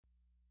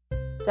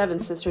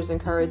Seven Sisters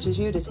encourages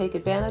you to take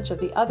advantage of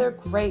the other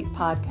great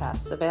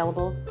podcasts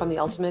available from the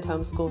Ultimate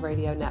Homeschool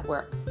Radio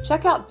Network.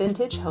 Check out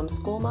Vintage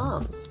Homeschool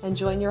Moms and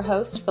join your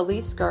host,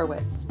 Felice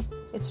Gerwitz.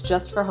 It's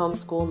just for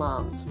homeschool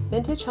moms.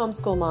 Vintage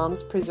Homeschool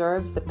Moms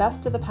preserves the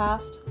best of the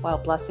past while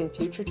blessing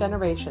future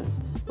generations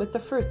with the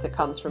fruit that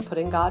comes from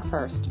putting God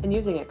first and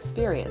using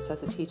experience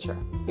as a teacher.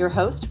 Your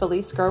host,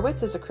 Felice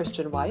Gerwitz, is a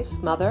Christian wife,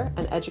 mother,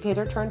 and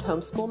educator turned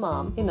homeschool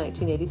mom in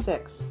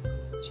 1986.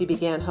 She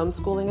began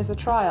homeschooling as a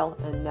trial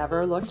and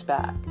never looked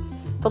back.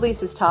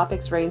 Felice's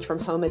topics range from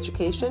home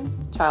education,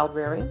 child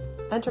rearing,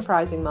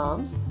 enterprising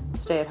moms,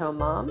 stay-at-home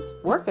moms,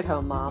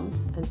 work-at-home moms,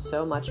 and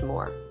so much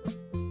more.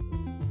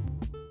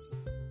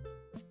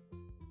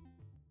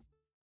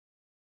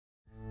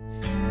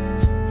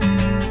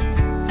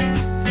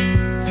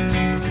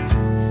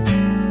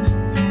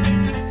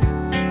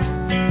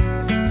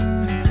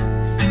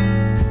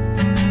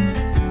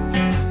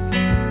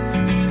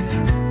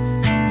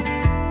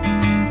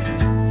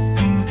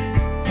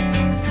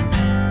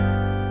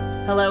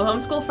 Hello,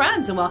 homeschool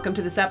friends, and welcome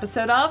to this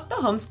episode of the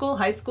Homeschool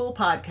High School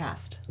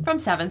Podcast from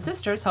Seven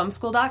Sisters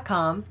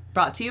Homeschool.com,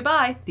 brought to you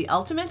by the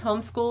Ultimate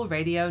Homeschool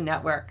Radio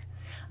Network.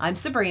 I'm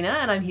Sabrina,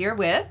 and I'm here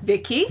with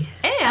Vicky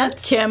and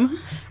Kim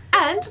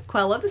and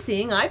Quella the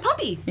Seeing Eye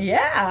Puppy.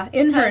 Yeah,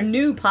 in her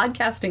new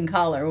podcasting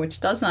collar, which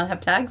does not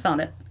have tags on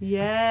it.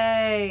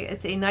 Yay!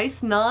 It's a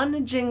nice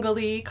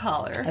non-jingly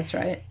collar. That's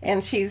right.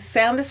 And she's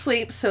sound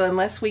asleep, so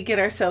unless we get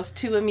ourselves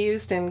too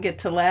amused and get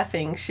to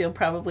laughing, she'll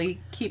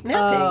probably keep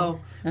napping. Oh,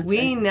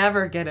 we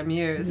never get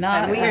amused.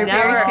 Not and we at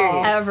never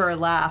all. ever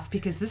laugh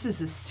because this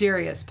is a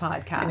serious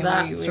podcast.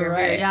 That's We're right.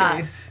 very Yes,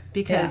 serious.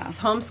 because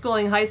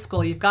homeschooling high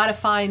school, you've got to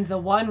find the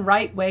one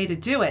right way to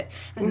do it.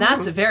 And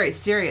that's a very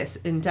serious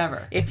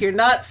endeavor. If you're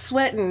not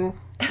sweating,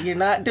 you're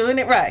not doing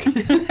it right.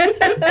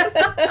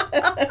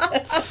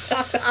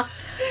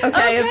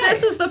 Okay, if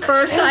this is the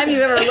first time you've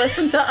ever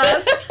listened to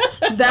us,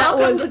 that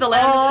Welcome was to the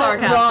land of all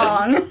sarcasm.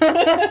 wrong.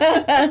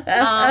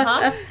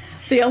 Uh-huh.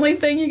 The only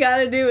thing you got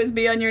to do is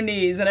be on your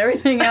knees, and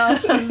everything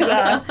else is,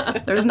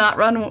 there's not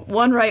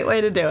one right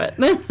way to do it.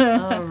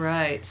 All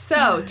right.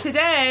 So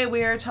today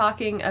we are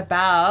talking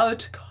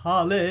about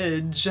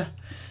college.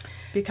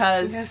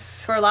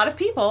 Because for a lot of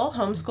people,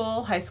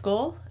 homeschool, high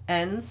school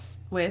ends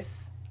with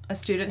a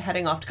student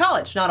heading off to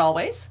college. Not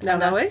always. Not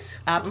And that's always.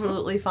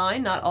 absolutely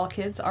fine. Not all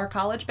kids are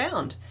college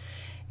bound.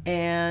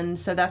 And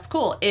so that's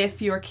cool.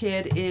 If your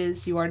kid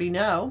is, you already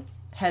know,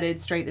 headed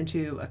straight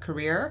into a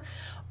career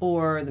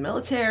or the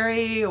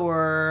military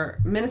or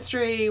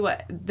ministry,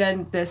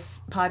 then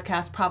this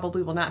podcast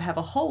probably will not have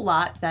a whole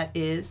lot that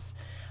is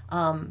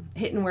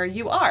hitting where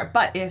you are.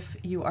 But if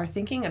you are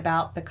thinking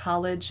about the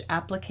college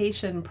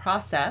application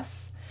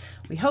process,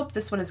 we hope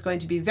this one is going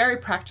to be very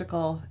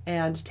practical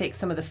and take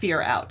some of the fear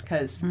out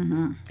because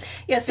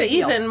Yeah, so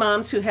even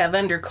moms who have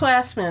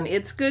underclassmen,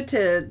 it's good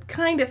to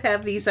kind of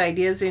have these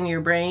ideas in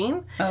your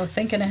brain. Oh,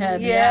 thinking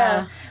ahead.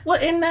 Yeah.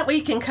 Well, in that way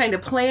you can kind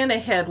of plan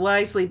ahead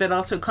wisely, but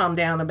also calm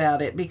down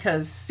about it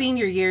because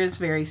senior year is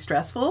very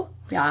stressful.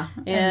 Yeah.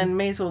 And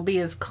may as well be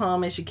as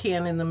calm as you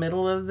can in the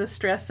middle of the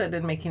stress. That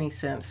didn't make any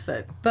sense,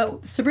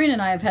 But Sabrina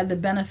and I have had the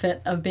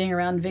benefit of being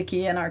around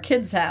Vicky, and our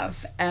kids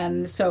have.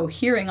 And so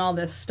hearing all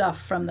this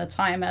stuff from the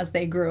time as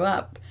they grew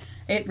up,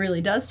 it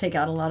really does take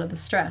out a lot of the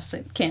stress.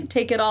 It can't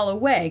take it all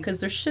away because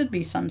there should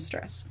be some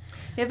stress.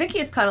 yeah, Vicky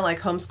is kind of like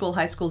homeschool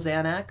high school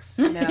Xanax.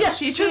 You know? Yes,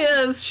 she she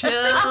just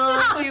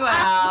chills you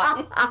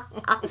out.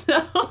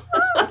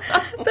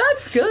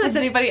 That's good. Has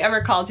anybody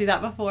ever called you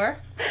that before?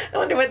 I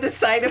wonder what the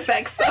side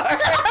effects are.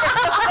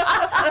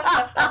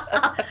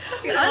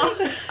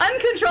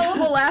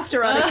 Uncontrollable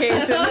laughter on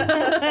occasion.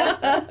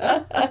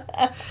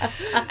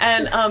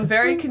 And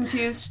very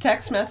confused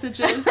text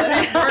messages that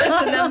have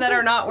words in them that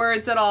are not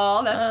words at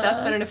all.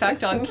 That's been an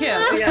effect on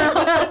Kim.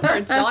 Yeah. Or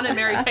John and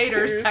Mary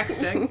Tater's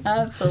texting.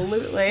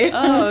 Absolutely.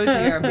 Oh,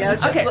 dear. Yeah, I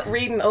was just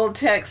reading old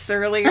texts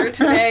earlier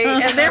today,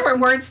 and there were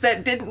words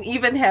that didn't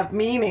even have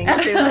meaning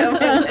to them.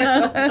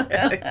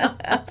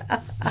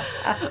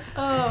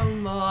 Oh,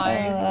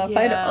 my. If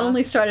I'd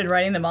only started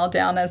writing them all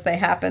down as they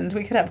happened,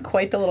 we could have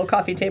quite the little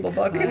coffee table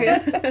book.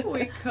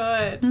 We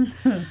could.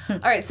 All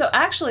right, so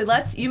actually,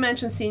 you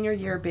mentioned senior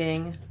year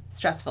being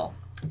stressful.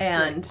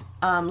 And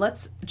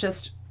let's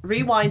just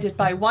rewind it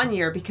by 1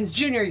 year because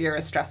junior year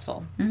is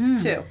stressful,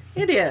 too.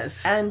 It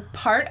is. And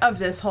part of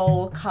this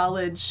whole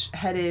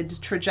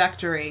college-headed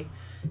trajectory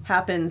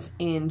happens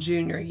in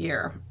junior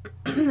year.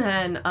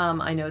 And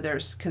I know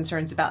there's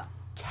concerns about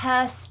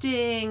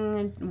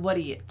testing. What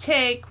do you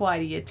take? Why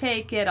do you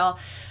take it?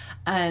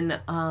 And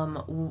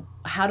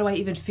how do I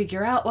even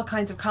figure out what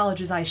kinds of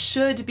colleges I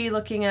should be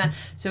looking at?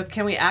 So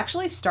can we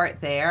actually start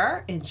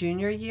there in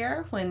junior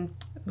year when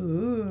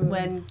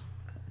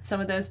some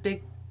of those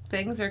big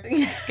things are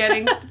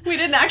getting... We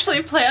didn't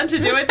actually plan to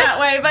do it that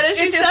way, but as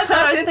you said that,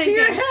 I was into thinking...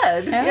 your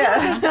head. Yeah,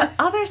 there's that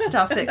other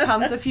stuff that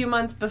comes a few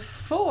months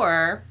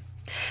before.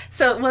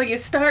 So, well, you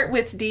start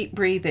with deep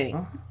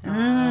breathing.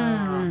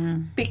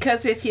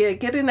 Because if you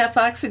get enough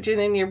oxygen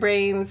in your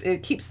brains,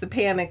 it keeps the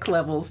panic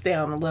levels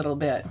down a little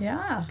bit.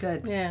 Yeah.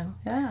 Good. Yeah.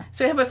 Yeah.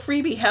 So we have a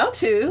freebie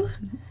how-to.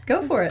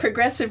 Go for it.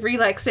 Progressive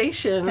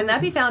relaxation. Can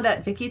that be found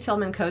at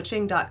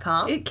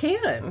VickiTillmanCoaching.com? It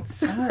can.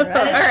 So, All right.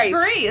 And it's all right.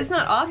 free. Isn't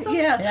that awesome?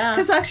 Yeah,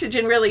 because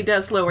oxygen really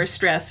does lower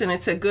stress, and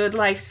it's a good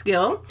life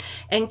skill.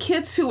 And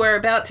kids who are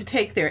about to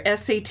take their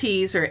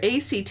SATs or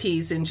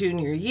ACTs in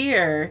junior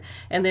year,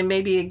 and then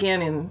maybe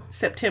again in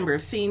September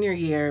of senior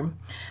year,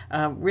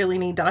 really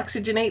need to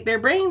oxygenate their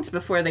brains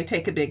before they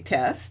take a big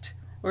test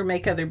or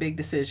make other big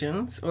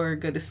decisions or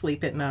go to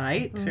sleep at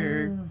night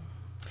or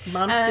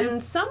moms do.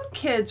 And some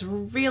kids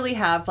really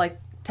have like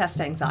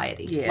test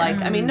anxiety. Yeah. Like,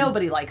 I mean,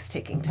 nobody likes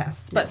taking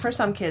tests, but for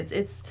some kids,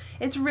 it's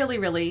really,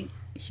 really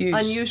Huge.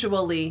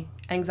 unusually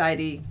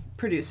anxiety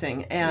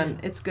producing, and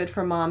it's good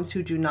for moms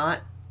who do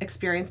not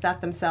experience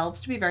that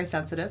themselves to be very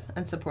sensitive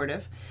and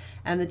supportive.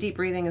 And the deep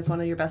breathing is one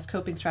of your best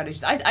coping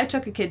strategies. I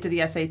took a kid to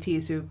the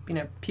SATs who,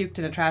 puked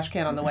in a trash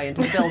can on the way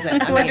into the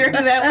building. I wonder who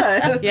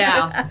that was.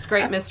 Yeah, it's a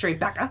great mystery,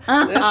 Becca.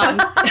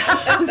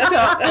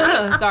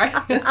 Sorry.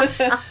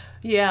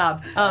 Yeah.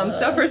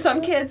 So for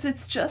some kids,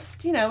 it's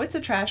just, it's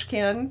a trash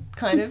can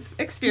kind of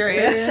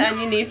experience, and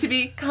you need to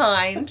be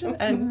kind,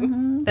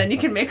 and then you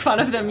can make fun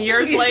of them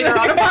years later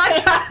on a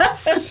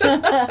podcast.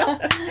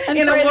 And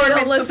In a Brady, morbid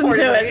don't listen to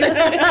supportive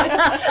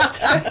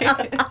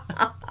it.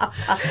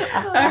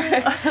 All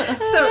right.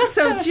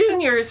 So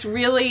juniors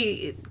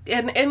really,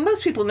 and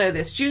most people know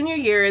this, junior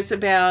year is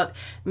about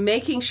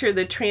making sure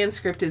the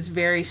transcript is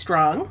very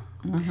strong.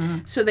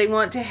 So they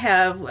want to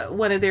have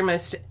one of their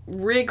most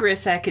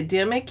rigorous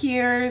academic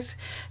years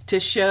to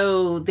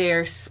show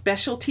their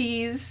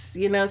specialties,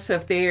 so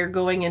if they're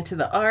going into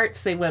the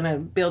arts, they want to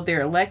build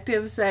their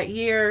electives that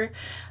year.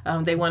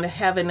 They want to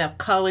have enough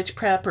college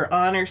prep or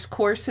honors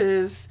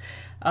courses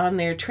on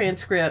their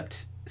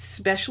transcript,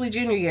 especially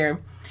junior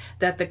year,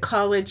 that the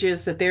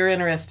colleges that they're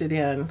interested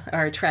in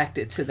are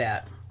attracted to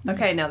that.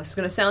 Okay, now this is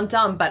going to sound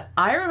dumb, but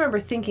I remember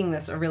thinking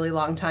this a really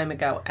long time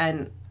ago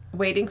and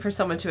waiting for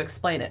someone to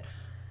explain it.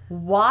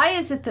 Why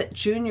is it that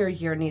junior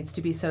year needs to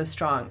be so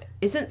strong?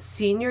 Isn't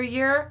senior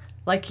year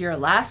like your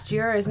last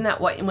year? Isn't that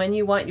when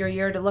you want your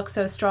year to look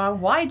so strong?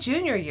 Why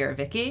junior year,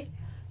 Vicki?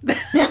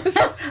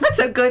 That's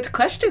a good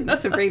question,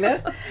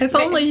 Sabrina. If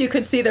only you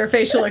could see their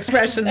facial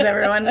expressions,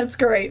 everyone. It's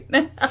great.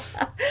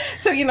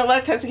 So, a lot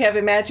of times we have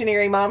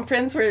imaginary mom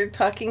friends we're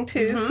talking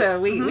to.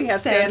 So we have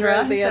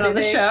Sandra the other on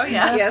the day. show.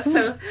 Yes. Yes.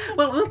 So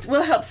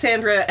we'll help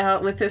Sandra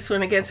out with this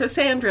one again. So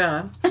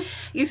Sandra,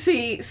 you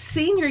see,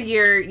 senior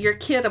year, your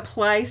kid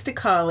applies to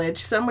college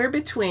somewhere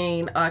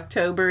between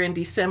October and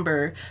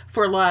December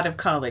for a lot of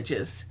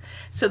colleges.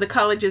 So the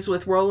colleges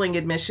with rolling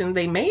admission,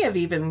 they may have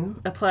even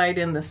applied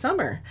in the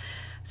summer.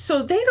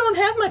 So they don't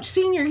have much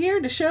senior year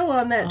to show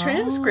on that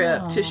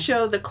transcript to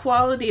show the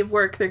quality of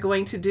work they're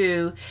going to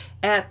do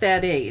at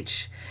that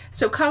age.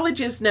 So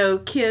colleges know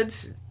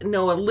kids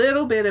know a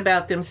little bit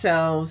about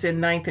themselves in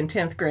 9th and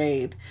 10th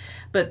grade,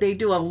 but they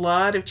do a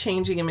lot of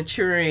changing and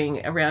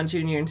maturing around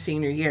junior and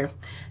senior year.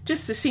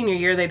 Just the senior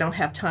year, they don't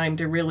have time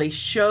to really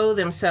show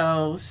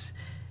themselves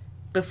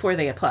before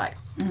they apply.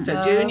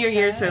 So junior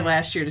year is their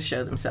last year to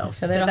show themselves.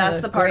 So they don't that's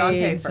have the part on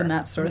grades paper. and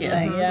that sort of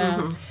thing.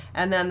 Yeah.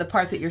 And then the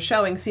part that you're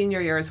showing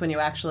senior year is when you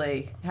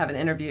actually have an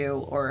interview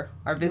or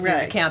are visiting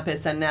the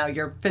campus, and now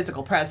your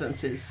physical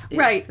presence is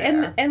right.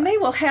 there. And they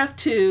will have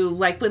to,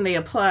 like when they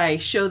apply,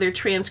 show their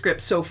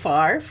transcript so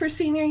far for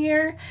senior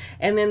year,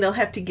 and then they'll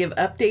have to give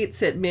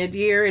updates at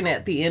mid-year and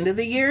at the end of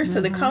the year.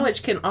 So the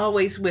college can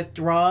always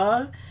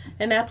withdraw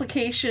an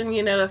application,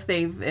 if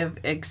they've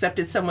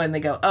accepted someone, they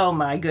go, oh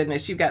my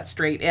goodness, you got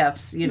straight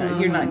Fs, you're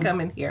not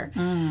coming here.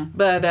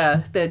 But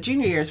the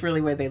junior year is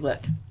really where they look.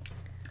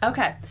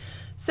 Okay.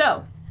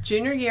 So,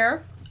 junior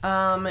year,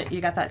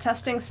 you got that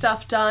testing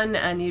stuff done,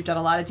 and you've done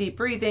a lot of deep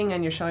breathing,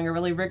 and you're showing a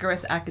really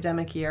rigorous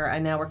academic year,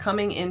 and now we're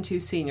coming into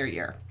senior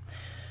year.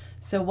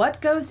 So what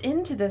goes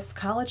into this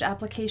college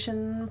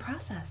application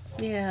process?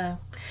 Yeah.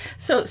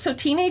 So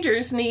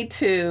teenagers need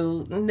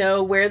to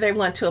know where they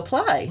want to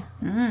apply.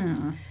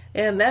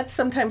 And that's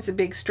sometimes a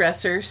big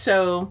stressor.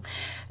 So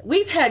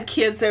we've had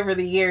kids over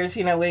the years,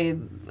 we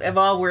have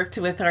all worked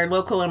with our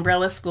local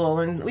umbrella school,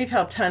 and we've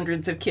helped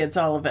hundreds of kids,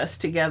 all of us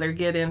together,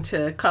 get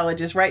into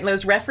colleges, writing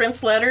those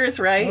reference letters,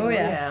 right? Oh,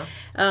 yeah.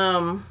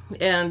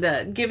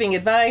 And giving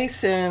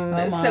advice.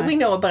 And so we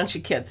know a bunch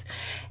of kids.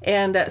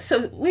 And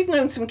so we've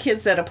known some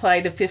kids that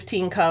apply to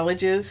 15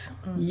 colleges.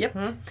 Yep.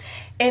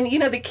 And,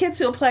 the kids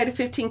who apply to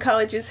 15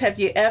 colleges, have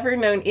you ever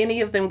known any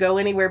of them go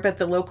anywhere but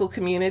the local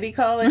community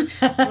college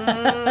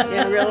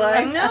in real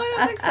life? No, I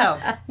don't think so.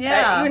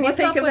 Yeah. When you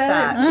think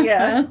about it.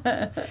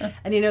 Yeah.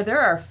 And there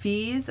are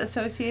fees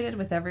associated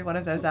with every one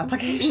of those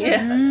applications.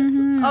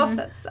 Yeah.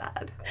 That's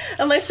sad.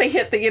 Unless they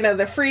hit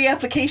the free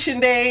application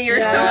day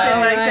or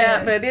something like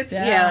that. But it's,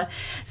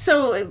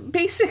 So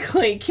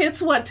basically,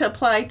 kids want to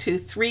apply to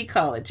 3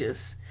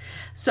 colleges.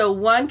 So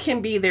one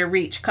can be their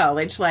reach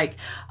college, like,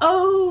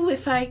 oh,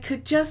 if I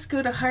could just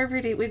go to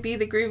Harvard, it would be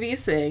the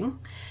grooviest thing.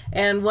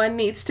 And one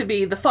needs to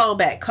be the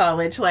fallback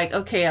college, like,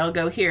 okay, I'll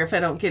go here if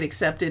I don't get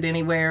accepted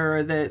anywhere,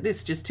 or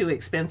it's just too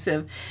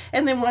expensive.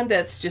 And then one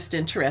that's just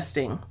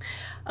interesting.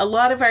 A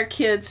lot of our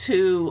kids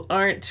who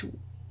aren't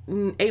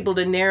able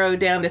to narrow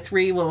down to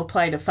 3 will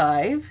apply to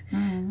 5,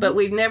 but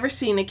we've never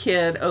seen a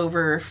kid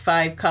over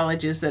 5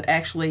 colleges that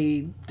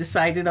actually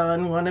decided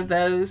on one of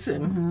those,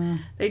 and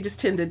they just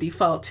tend to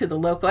default to the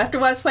local. After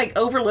a while, it's like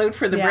overload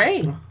for the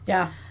brain.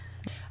 Yeah.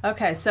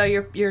 Okay, so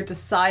you're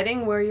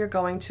deciding where you're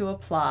going to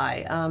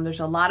apply. There's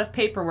a lot of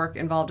paperwork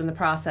involved in the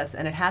process,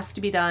 and it has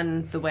to be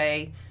done the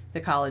way the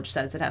college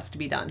says it has to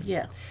be done.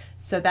 Yeah.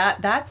 So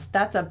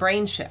that's a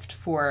brain shift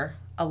for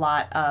a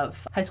lot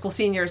of high school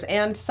seniors,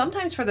 and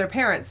sometimes for their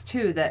parents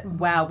too, that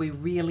wow, we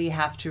really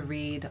have to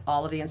read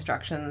all of the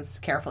instructions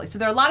carefully. So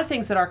there are a lot of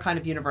things that are kind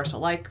of universal,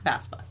 like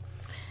FAFSA.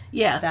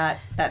 Yeah.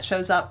 That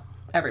shows up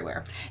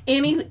everywhere.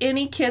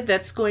 Any kid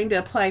that's going to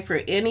apply for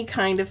any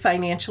kind of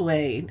financial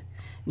aid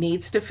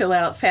needs to fill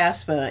out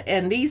FAFSA,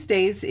 and these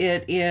days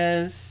it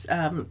is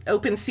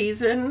open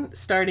season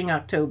starting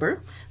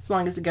October, as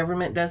long as the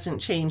government doesn't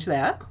change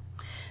that.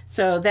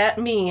 So that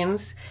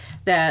means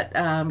that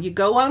you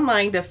go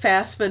online to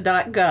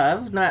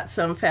FAFSA.gov, not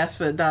some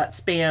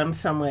FAFSA.spam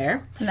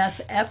somewhere. And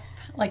that's F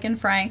like in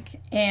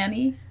Frank,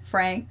 Annie,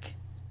 Frank,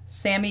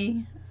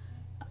 Sammy,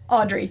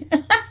 Audrey.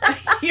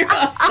 You're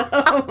awesome.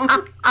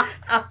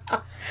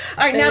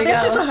 All right, now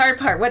this is the hard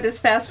part. What does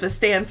FAFSA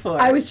stand for?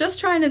 I was just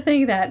trying to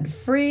think that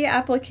free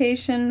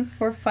application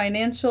for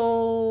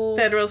financial...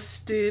 Federal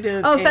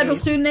student Oh, aid. federal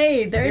student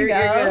aid. There you go.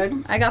 You're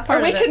good. I got part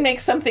or of it. we can make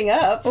something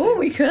up. Oh,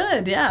 we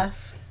could,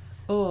 yes.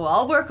 Oh,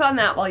 I'll work on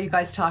that while you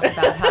guys talk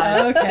about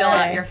how to fill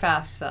out your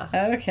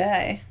FAFSA.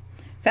 Okay.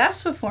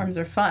 FAFSA forms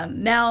are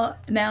fun. Now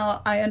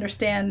I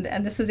understand,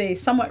 and this is a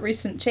somewhat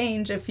recent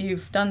change if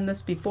you've done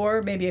this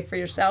before, maybe for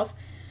yourself.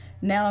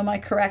 Now, am I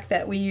correct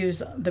that we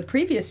use the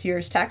previous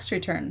year's tax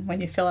return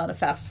when you fill out a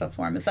FAFSA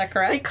form? Is that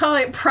correct? They call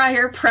it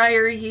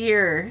prior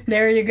year.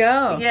 There you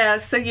go. Yeah,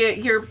 so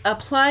you're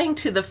applying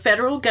to the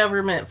federal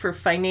government for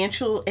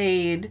financial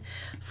aid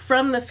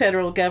from the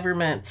federal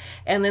government,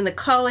 and then the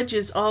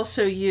colleges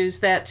also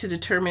use that to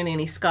determine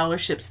any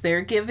scholarships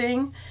they're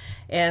giving.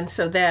 And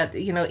so that,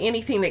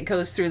 anything that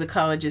goes through the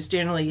colleges,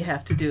 generally you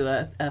have to do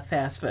a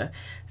FAFSA.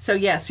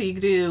 So so you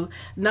do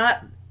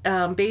not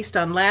based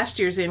on last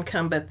year's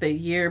income, but the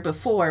year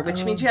before,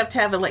 which means you have to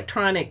have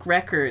electronic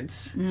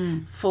records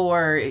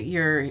for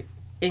your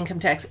income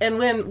tax. And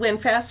when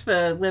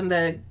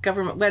the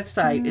government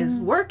website is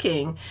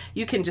working,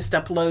 you can just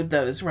upload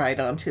those right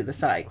onto the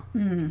site.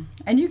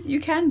 And you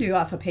can do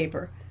off of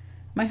paper.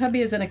 My hubby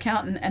is an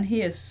accountant, and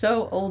he is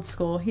so old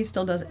school. He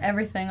still does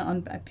everything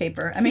on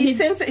paper. I mean, he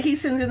sends it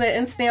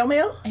in snail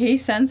mail? He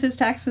sends his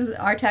taxes.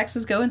 Our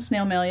taxes go in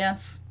snail mail,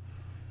 yes.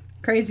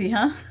 Crazy,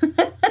 huh?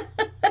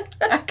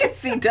 I could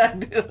see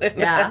Doug doing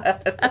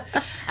that.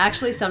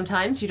 Actually,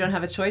 sometimes you don't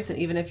have a choice, and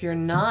even if you're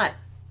not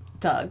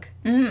Doug,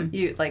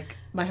 you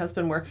my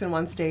husband works in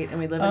one state and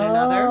we live in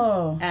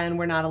another, and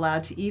we're not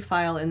allowed to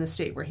e-file in the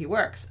state where he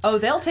works. Oh,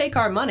 they'll take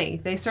our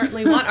money. They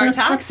certainly want our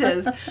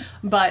taxes,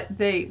 but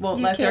they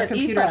won't let their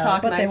computer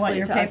talk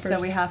nicely to us, so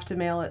we have to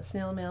mail it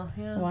snail mail.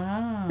 Yeah.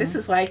 Wow. This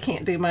is why I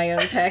can't do my own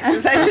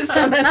taxes. I just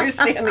don't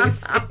understand these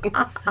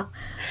things.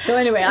 So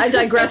anyway, I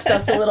digressed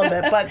us a little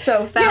bit, but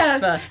so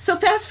FAFSA. Yeah. So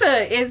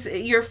FAFSA is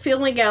you're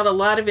filling out a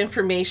lot of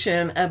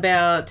information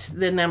about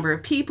the number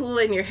of people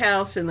in your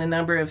house and the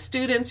number of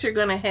students you're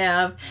going to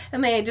have,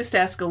 and they just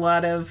ask a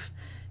lot of,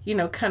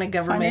 kind of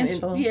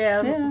government,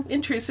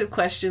 intrusive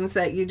questions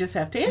that you just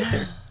have to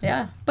answer.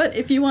 Yeah, but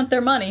if you want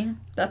their money,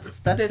 that's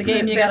the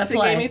game you got to play. That's the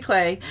game you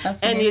play,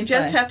 and you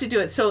just have to do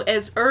it. So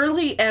as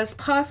early as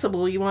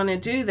possible, you want to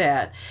do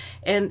that.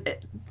 And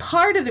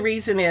part of the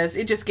reason is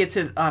it just gets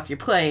it off your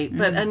plate.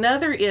 But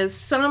another is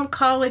some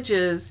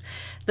colleges,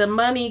 the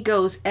money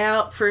goes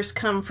out first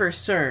come,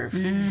 first serve.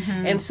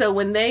 And so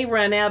when they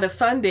run out of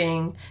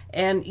funding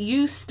and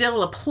you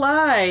still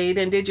applied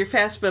and did your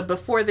FAFSA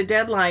before the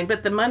deadline,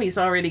 but the money's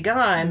already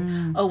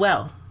gone, oh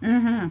well.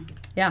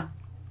 Yeah.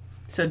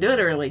 So do it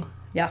early.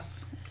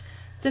 Yes.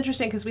 It's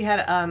interesting because we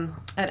had an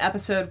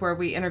episode where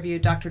we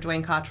interviewed Dr.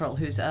 Dwayne Cottrell,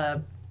 who's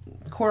a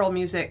choral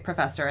music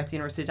professor at the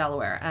University of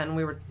Delaware,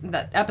 and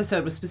that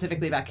episode was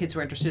specifically about kids who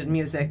are interested in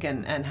music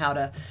and how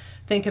to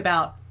think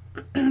about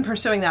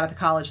pursuing that at the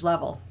college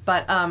level.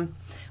 But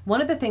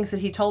one of the things that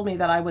he told me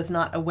that I was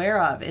not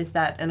aware of is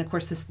that, and of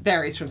course this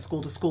varies from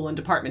school to school and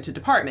department to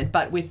department,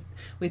 but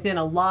within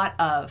a lot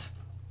of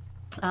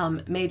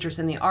majors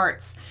in the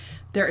arts,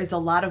 there is a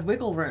lot of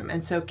wiggle room.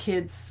 And so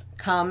kids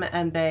come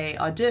and they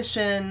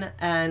audition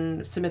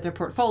and submit their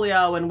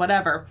portfolio and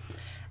whatever.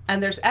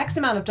 And there's X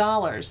amount of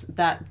dollars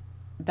that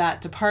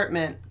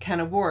department can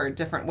award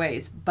different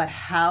ways, but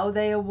how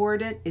they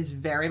award it is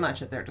very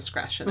much at their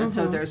discretion. And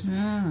so there's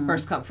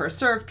first come, first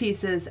serve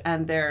pieces,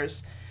 and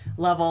there's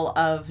level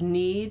of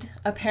need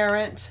a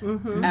parent,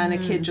 and a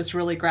kid just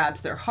really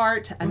grabs their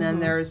heart, and then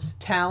there's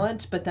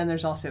talent, but then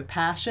there's also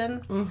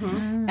passion,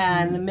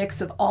 and the mix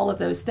of all of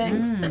those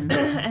things.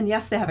 And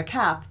yes, they have a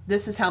cap.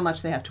 This is how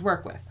much they have to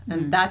work with,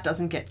 and that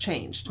doesn't get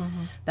changed.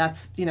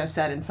 That's,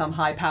 said in some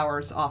high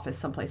powers office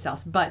someplace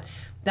else. But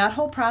that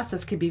whole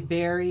process can be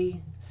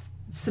very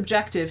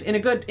subjective in a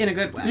good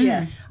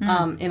way,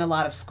 in a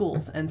lot of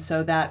schools. And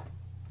so that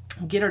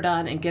get her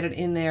done and get it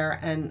in there,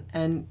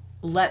 and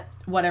let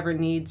whatever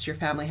needs your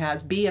family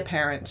has be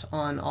apparent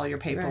on all your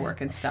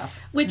paperwork and stuff.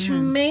 Which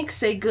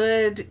makes a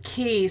good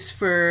case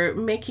for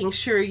making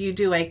sure you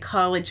do a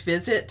college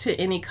visit to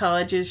any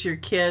colleges your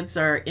kids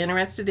are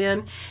interested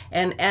in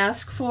and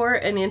ask for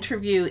an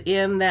interview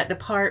in that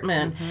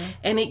department.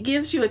 And it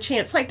gives you a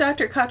chance, like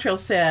Dr. Cottrell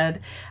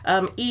said,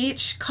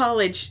 each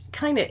college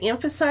kind of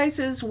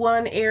emphasizes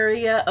one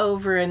area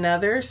over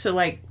another. So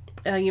like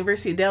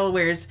University of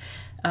Delaware's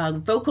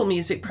vocal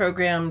music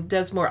program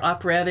does more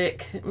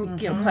operatic,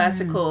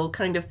 classical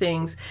kind of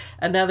things.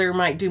 Another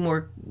might do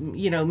more,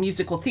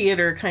 musical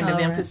theater kind of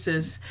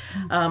emphasis.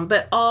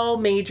 But all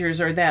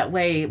majors are that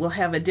way. Will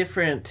have a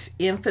different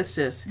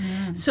emphasis.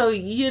 So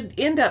you'd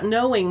end up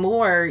knowing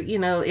more,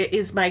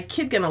 is my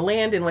kid going to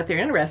land in what they're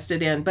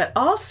interested in? But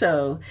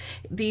also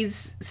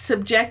these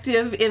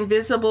subjective,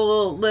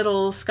 invisible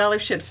little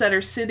scholarships that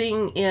are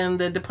sitting in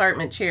the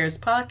department chair's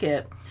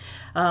pocket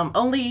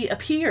only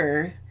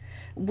appear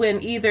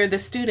when either the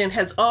student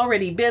has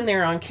already been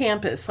there on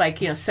campus, like,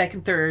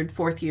 second, third,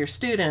 fourth year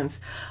students,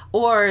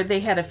 or they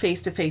had a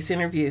face-to-face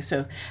interview.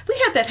 So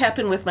we had that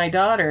happen with my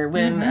daughter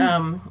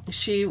when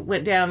she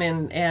went down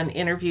and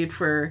interviewed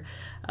for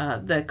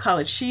the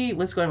college she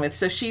was going with.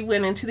 So she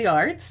went into the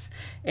arts,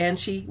 and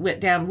she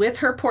went down with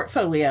her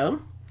portfolio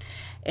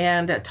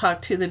and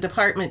talked to the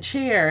department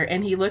chair,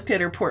 and he looked at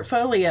her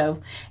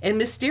portfolio, and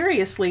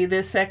mysteriously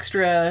this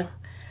extra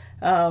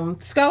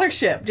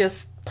scholarship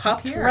just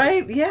popped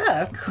right.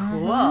 Yeah.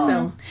 Cool.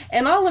 So,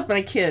 and all of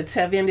my kids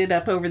have ended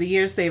up over the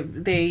years,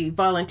 they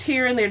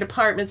volunteer in their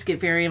departments, get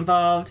very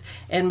involved,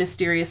 and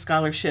mysterious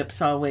scholarships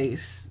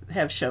always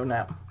have shown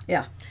up.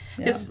 Yeah.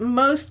 Because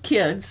most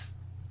kids,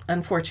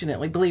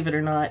 unfortunately, believe it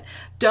or not,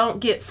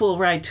 don't get full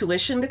ride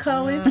tuition to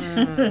college.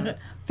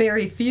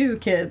 Very few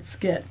kids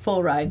get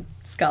full ride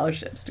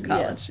scholarships to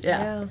college.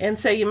 Yeah. And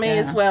so you may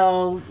as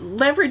well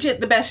leverage it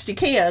the best you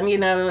can,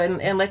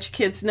 and let your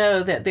kids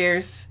know that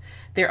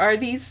there are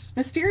these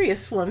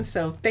mysterious ones.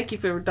 So thank you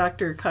for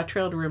Dr.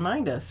 Cottrell to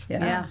remind us.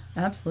 Yeah,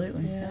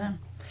 absolutely. Yeah.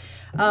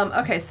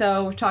 Okay,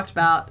 so we've talked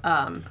about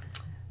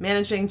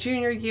managing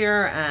junior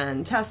year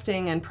and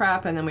testing and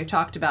prep, and then we've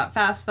talked about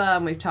FAFSA,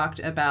 and we've talked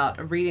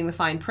about reading the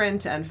fine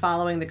print and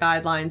following the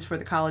guidelines for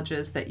the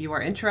colleges that you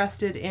are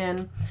interested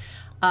in.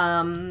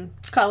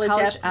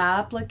 College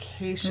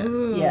application.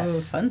 Ooh,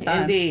 yes, fun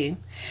times. Indeed.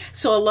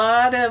 So a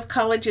lot of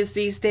colleges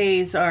these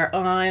days are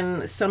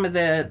on some of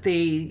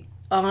the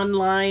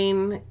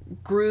online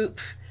group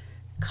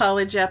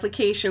college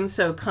applications,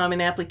 so Common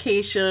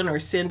Application or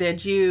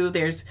SendEdu.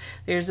 There's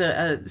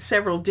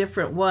several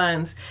different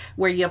ones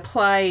where you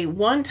apply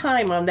one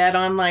time on that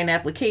online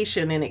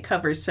application, and it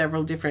covers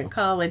several different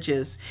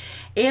colleges.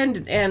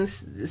 And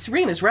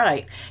Serena's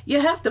right.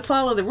 You have to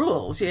follow the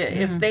rules.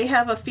 If they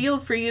have a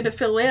field for you to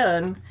fill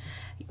in,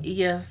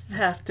 you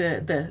have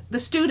to, the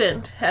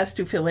student has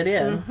to fill it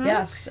in.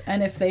 Yes,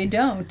 and if they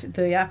don't,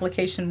 the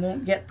application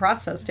won't get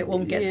processed. It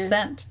won't get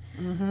sent.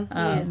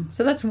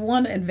 So that's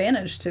one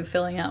advantage to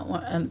filling out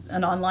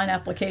an online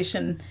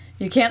application.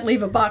 You can't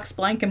leave a box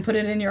blank and put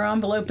it in your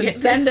envelope and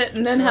send it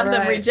and then have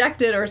them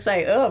reject it or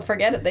say, oh,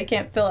 forget it, they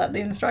can't fill out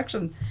the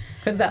instructions.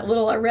 Because that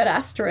little red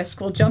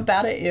asterisk will jump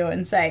out at you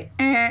and say,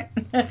 eh.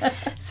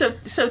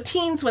 So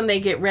teens, when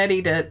they get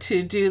ready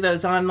to do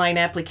those online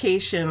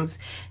applications,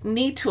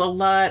 need to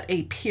allot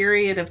a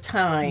period of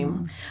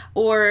time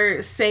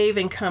or save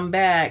and come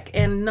back,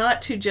 and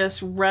not to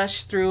just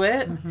rush through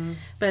it,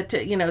 but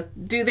to,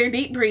 do their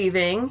deep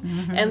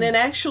breathing and then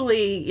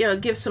actually,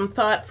 give some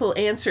thoughtful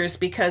answers,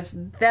 because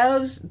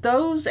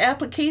those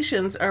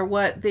applications are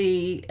what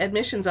the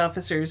admissions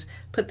officers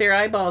put their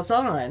eyeballs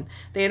on.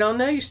 They don't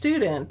know your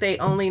student. They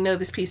only know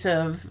this piece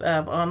of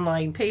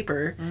online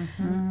paper.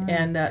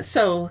 And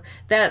so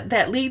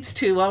that leads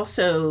to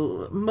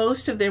also,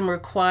 most of them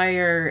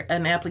require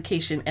an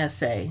application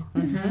essay.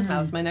 That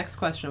was my next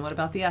question. What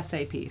about the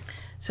essay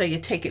piece? So you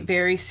take it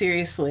very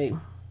seriously.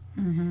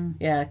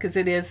 Yeah, because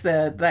it is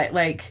that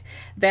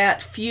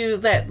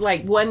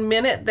 1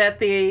 minute that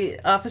the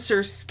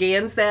officer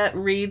scans that,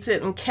 reads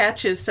it, and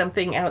catches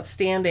something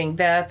outstanding.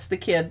 That's the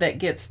kid that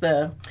gets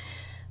the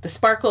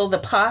sparkle, the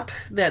pop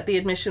that the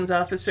admissions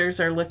officers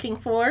are looking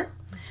for.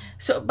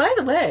 So, by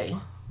the way,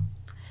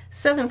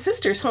 Seven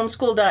Sisters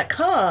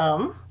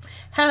Homeschooled.com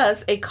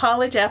has a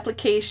college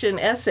application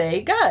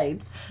essay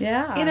guide.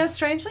 Yeah.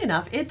 Strangely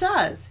enough, it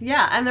does.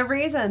 Yeah, and the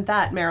reason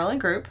that Maryland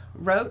Group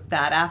wrote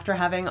that, after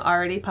having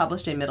already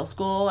published a middle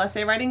school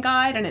essay writing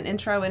guide and an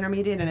intro,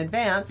 intermediate, and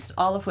advanced,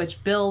 all of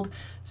which build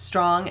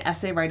strong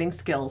essay writing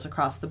skills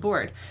across the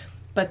board.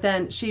 But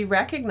then she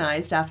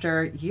recognized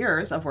after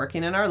years of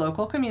working in our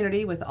local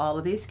community with all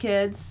of these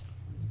kids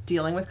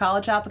dealing with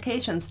college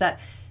applications that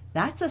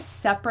that's a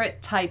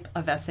separate type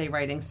of essay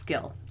writing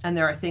skill. And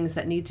there are things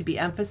that need to be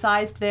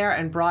emphasized there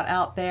and brought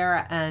out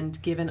there and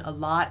given a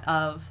lot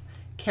of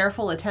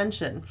careful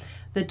attention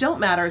that don't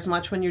matter as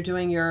much when you're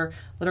doing your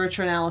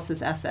literature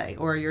analysis essay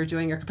or you're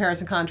doing your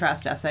comparison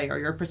contrast essay or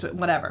your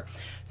whatever.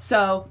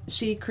 So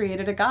she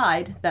created a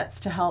guide that's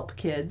to help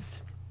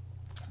kids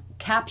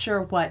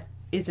capture what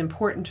is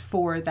important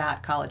for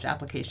that college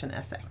application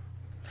essay.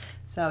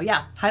 So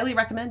yeah, highly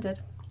recommended.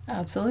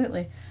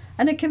 Absolutely.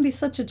 And it can be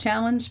such a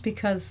challenge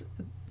because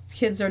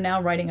kids are now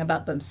writing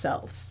about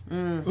themselves.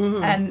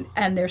 Mm-hmm.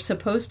 And they're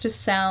supposed to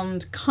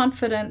sound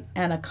confident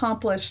and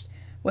accomplished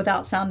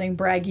without sounding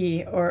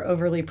braggy or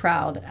overly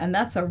proud. And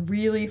that's a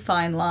really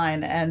fine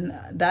line, and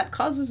that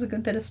causes a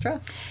good bit of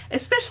stress.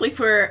 Especially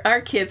for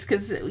our kids,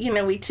 because,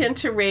 we tend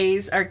to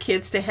raise our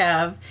kids to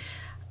have,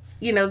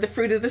 the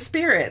fruit of the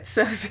Spirit.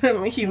 So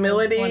some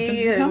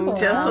humility and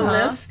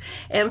gentleness.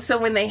 And so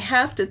when they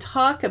have to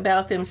talk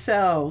about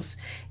themselves,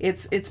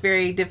 it's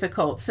very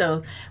difficult.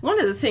 So one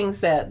of the things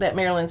that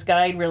Marilyn's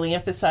guide really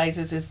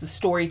emphasizes is the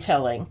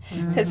storytelling.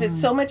 Because it's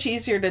so much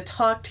easier to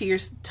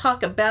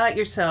talk about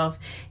yourself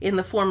in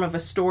the form of a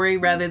story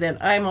rather than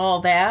I'm all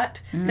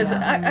that. Because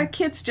our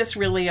kids just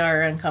really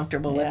are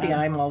uncomfortable with the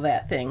I'm all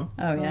that thing.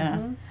 Oh,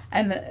 yeah.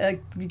 And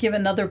give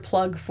another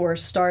plug for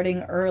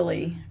starting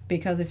early,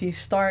 because if you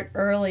start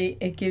early,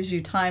 it gives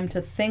you time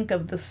to think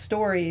of the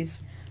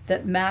stories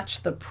that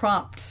match the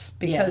prompts,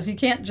 because you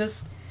can't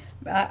just,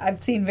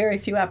 I've seen very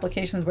few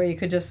applications where you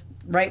could just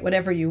write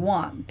whatever you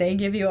want. They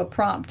give you a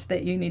prompt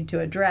that you need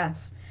to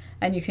address,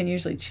 and you can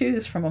usually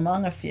choose from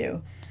among a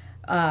few.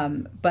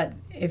 But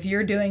if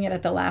you're doing it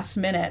at the last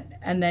minute,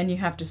 and then you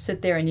have to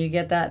sit there and you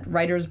get that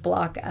writer's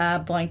block,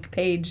 blank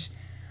page,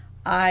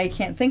 I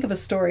can't think of a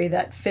story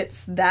that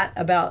fits that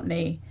about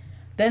me,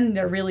 then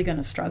they're really going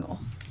to struggle.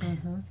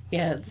 Mm-hmm.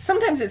 Yeah,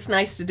 sometimes it's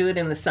nice to do it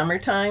in the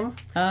summertime.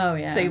 Oh,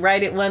 yeah. So you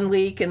write it one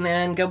week and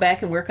then go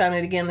back and work on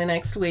it again the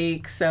next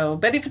week.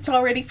 But if it's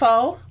already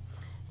fall,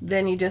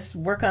 then you just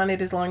work on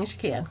it as long as you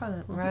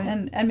can. Right.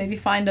 And maybe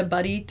find a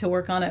buddy to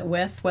work on it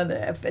with,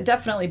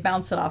 definitely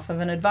bounce it off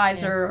of an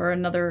advisor or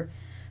another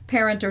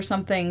parent or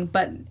something.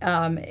 But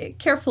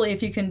carefully,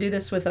 if you can do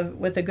this with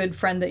a good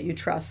friend that you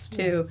trust,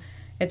 too.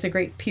 It's a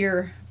great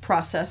peer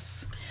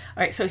process.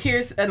 All right, so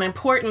here's an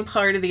important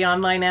part of the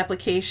online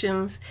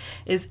applications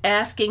is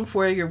asking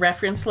for your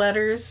reference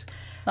letters.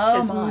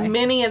 Oh, my.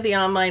 Many of the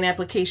online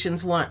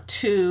applications want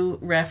 2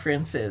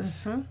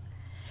 references. Mm-hmm.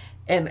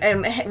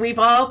 And we've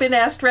all been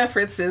asked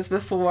references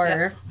before.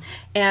 Yep.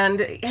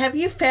 And have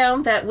you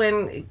found that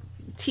when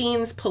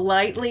teens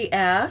politely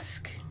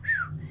ask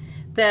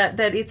that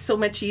it's so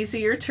much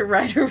easier to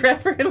write a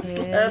reference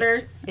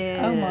letter?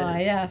 Oh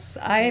my, yes.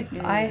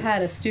 I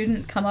had a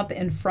student come up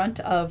in front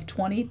of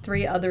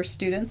 23 other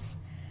students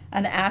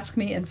and ask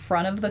me in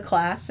front of the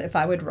class if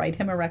I would write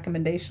him a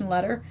recommendation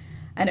letter.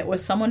 And it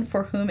was someone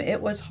for whom it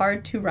was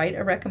hard to write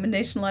a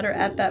recommendation letter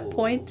at that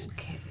point.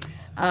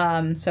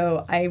 Okay.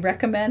 So I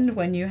recommend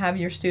when you have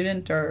your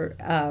student or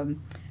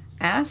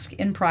ask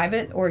in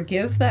private or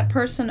give that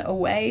person a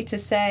way to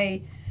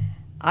say,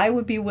 I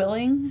would be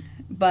willing,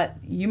 but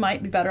you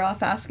might be better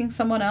off asking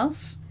someone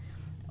else,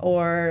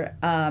 or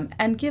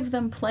and give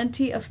them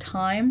plenty of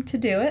time to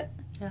do it.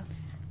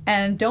 Yes.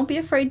 And don't be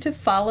afraid to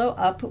follow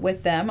up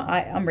with them.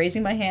 I'm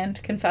raising my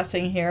hand,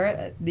 confessing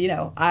here.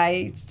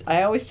 I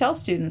always tell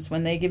students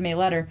when they give me a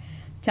letter,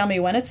 tell me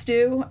when it's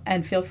due,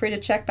 and feel free to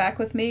check back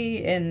with me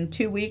in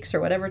 2 weeks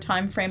or whatever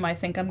time frame I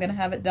think I'm going to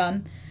have it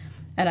done,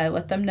 and I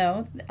let them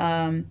know.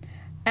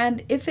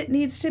 And if it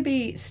needs to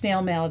be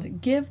snail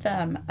mailed, give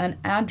them an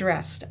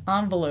addressed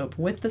envelope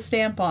with the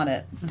stamp on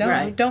it.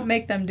 Don't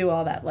make them do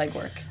all that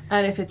legwork.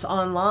 And if it's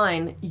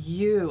online,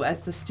 you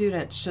as the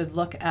student should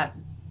look at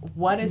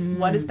what is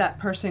that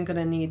person going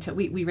to need to.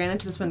 We ran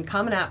into this when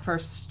Common App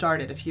first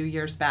started a few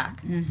years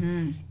back.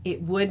 Mm-hmm.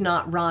 It would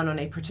not run on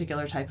a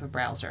particular type of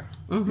browser.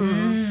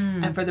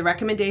 Mm-hmm. And for the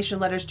recommendation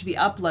letters to be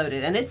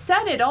uploaded, and it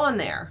said it on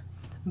there,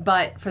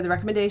 but for the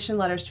recommendation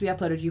letters to be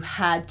uploaded, you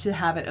had to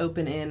have it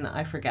open in,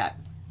 I forget,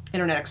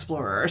 Internet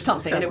Explorer or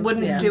something, and it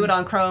wouldn't do it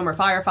on Chrome or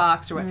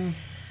Firefox or what.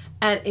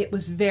 And it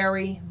was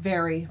very,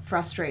 very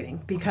frustrating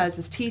because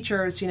as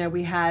teachers,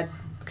 we had,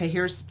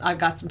 I've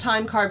got some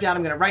time carved out,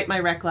 I'm going to write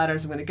my rec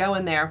letters, I'm going to go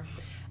in there,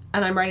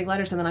 and I'm writing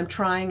letters, and then I'm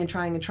trying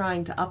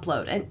to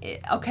upload.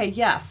 And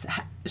yes,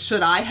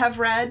 should I have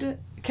read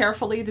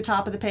carefully the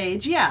top of the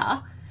page?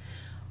 Yeah.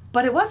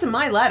 But it wasn't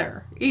my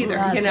letter either,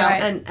 That's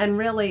right. And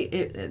really,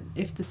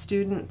 if the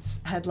students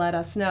had let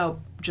us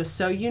know, just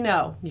so you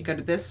know, you go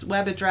to this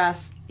web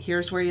address,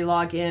 here's where you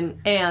log in,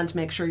 and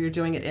make sure you're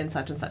doing it in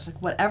such and such. Like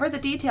whatever the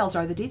details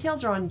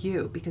are on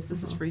you, because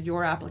this is for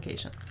your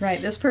application. Right.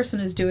 This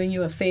person is doing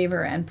you a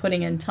favor and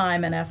putting in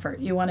time and effort.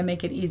 You want to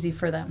make it easy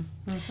for them.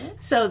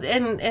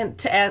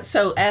 Mm-hmm.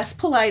 So ask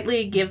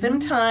politely, give them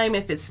time.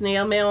 If it's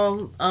snail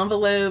mail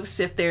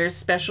envelopes, if there's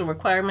special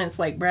requirements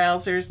like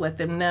browsers, let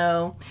them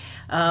know.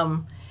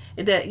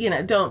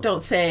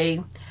 Don't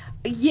say,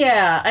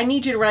 Yeah, I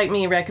need you to write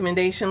me a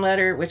recommendation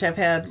letter, which I've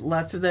had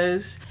lots of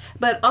those.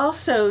 But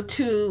also,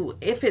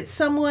 if it's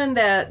someone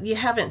that you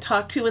haven't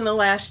talked to in the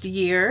last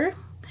year,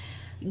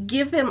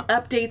 give them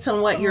updates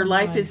on what your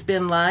life has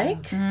been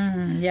like.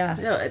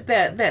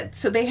 Yes.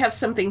 So they have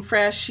something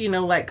fresh,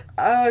 like,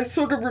 I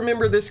sort of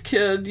remember this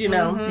kid,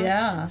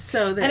 Yeah.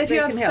 So that And if they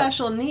you have can help.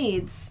 special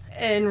needs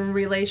in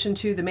relation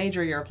to the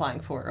major you're applying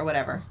for or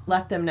whatever,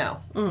 let them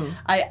know.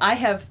 I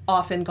have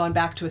often gone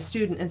back to a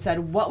student and said,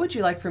 what would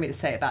you like for me to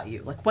say about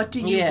you? Like, what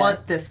do you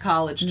want this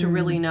college to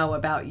really know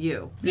about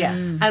you?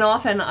 Yes. And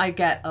often I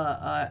get,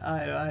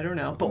 I don't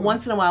know, but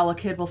once in a while a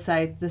kid will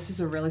say, this is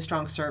a really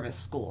strong service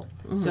school.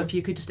 So if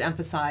you could just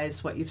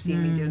emphasize what you've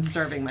seen me do in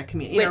serving my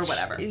community, or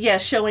whatever. Yeah,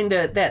 showing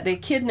that the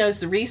kid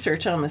knows the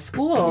research on the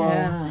school,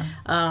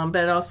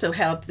 but also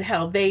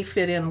how they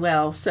fit in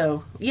well.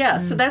 So,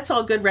 so that's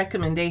all good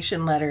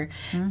recommendation letter.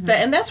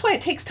 And that's why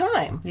it takes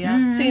time.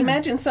 Yeah. So you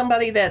imagine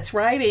somebody that's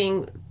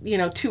writing,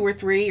 2 or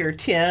 3 or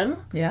 10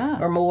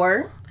 or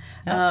more,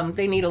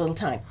 they need a little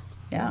time.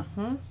 Yeah.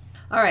 All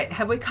right.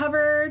 Have we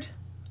covered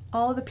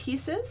all of the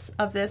pieces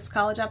of this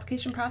college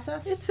application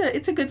process?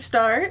 It's a good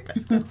start.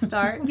 Good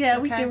start. Yeah,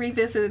 we can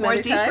revisit another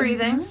More deep time.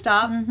 breathing.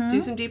 Stop. Do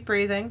some deep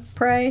breathing.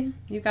 Pray.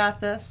 You got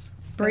this.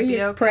 It's gonna be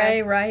Breathe, okay.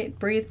 pray, right.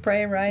 Breathe,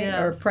 pray, right.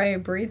 Yes. Or pray,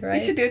 breathe, right.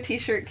 You should do a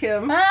t-shirt,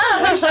 Kim. We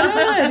should,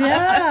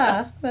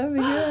 yeah. That'd be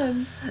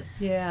good.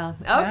 Yeah.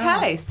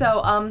 Okay.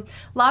 So,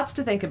 lots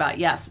to think about.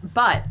 Yes,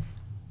 but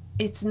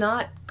it's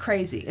not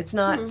crazy. It's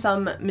not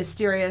some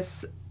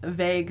mysterious,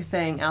 vague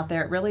thing out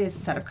there. It really is a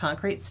set of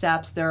concrete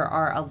steps. There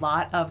are a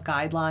lot of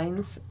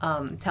guidelines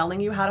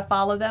telling you how to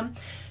follow them.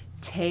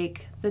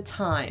 Take the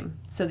time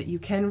so that you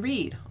can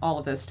read all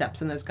of those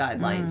steps and those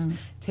guidelines.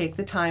 Take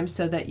the time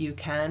so that you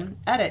can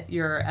edit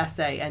your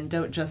essay and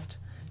don't just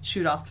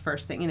shoot off the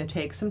first thing.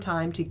 Take some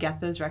time to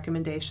get those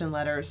recommendation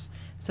letters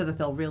so that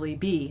they'll really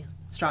be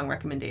strong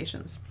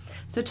recommendations.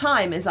 So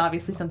time is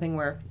obviously something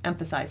we're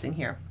emphasizing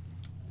here.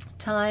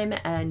 Time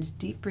and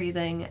deep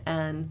breathing,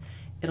 and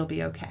it'll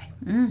be okay.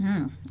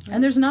 And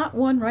there's not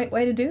one right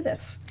way to do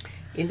this.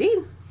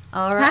 Indeed.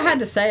 All right. I had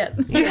to say it.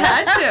 You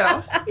had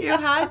to. You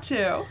had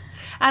to.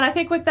 And I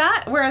think with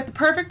that, we're at the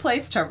perfect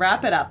place to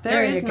wrap it up.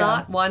 There is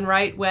not one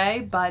right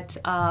way, but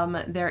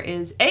there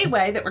is a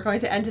way that we're going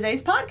to end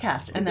today's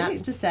podcast. And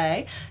that's to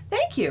say,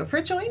 thank you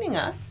for joining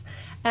us.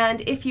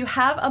 And if you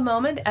have a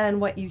moment and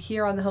what you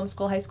hear on the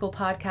Homeschool High School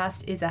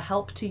podcast is a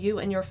help to you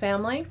and your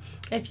family,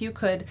 if you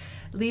could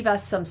leave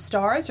us some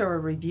stars or a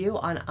review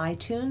on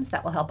iTunes,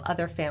 that will help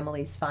other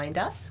families find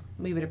us.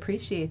 We would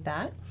appreciate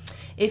that.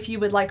 If you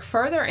would like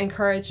further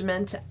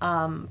encouragement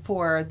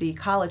for the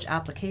college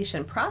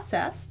application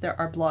process, there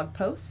are blog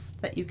posts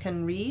that you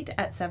can read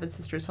at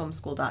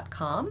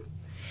sevensistershomeschool.com.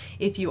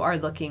 If you are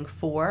looking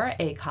for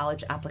a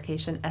college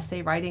application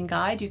essay writing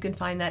guide, you can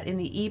find that in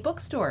the e-book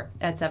store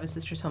at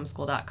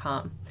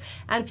sevensistershomeschool.com.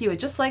 And if you would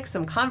just like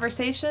some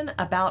conversation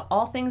about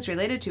all things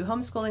related to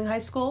homeschooling high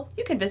school,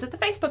 you can visit the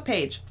Facebook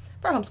page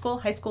for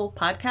Homeschool High School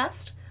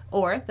Podcast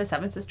or the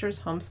Seven Sisters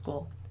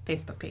Homeschool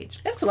Facebook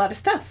page. That's a lot of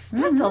stuff.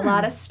 That's a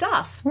lot of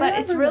stuff, but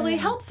it's really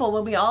helpful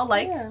when we all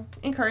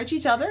encourage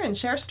each other and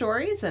share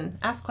stories and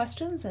ask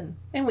questions. And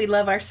we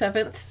love our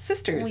seventh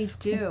sisters. We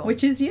do.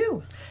 Which is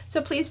you.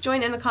 So please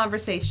join in the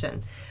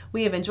conversation.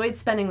 We have enjoyed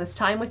spending this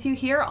time with you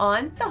here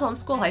on the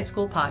Homeschool High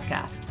School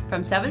podcast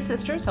from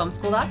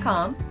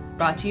sevensistershomeschool.com,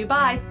 brought to you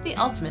by the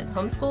Ultimate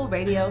Homeschool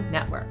Radio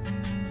Network.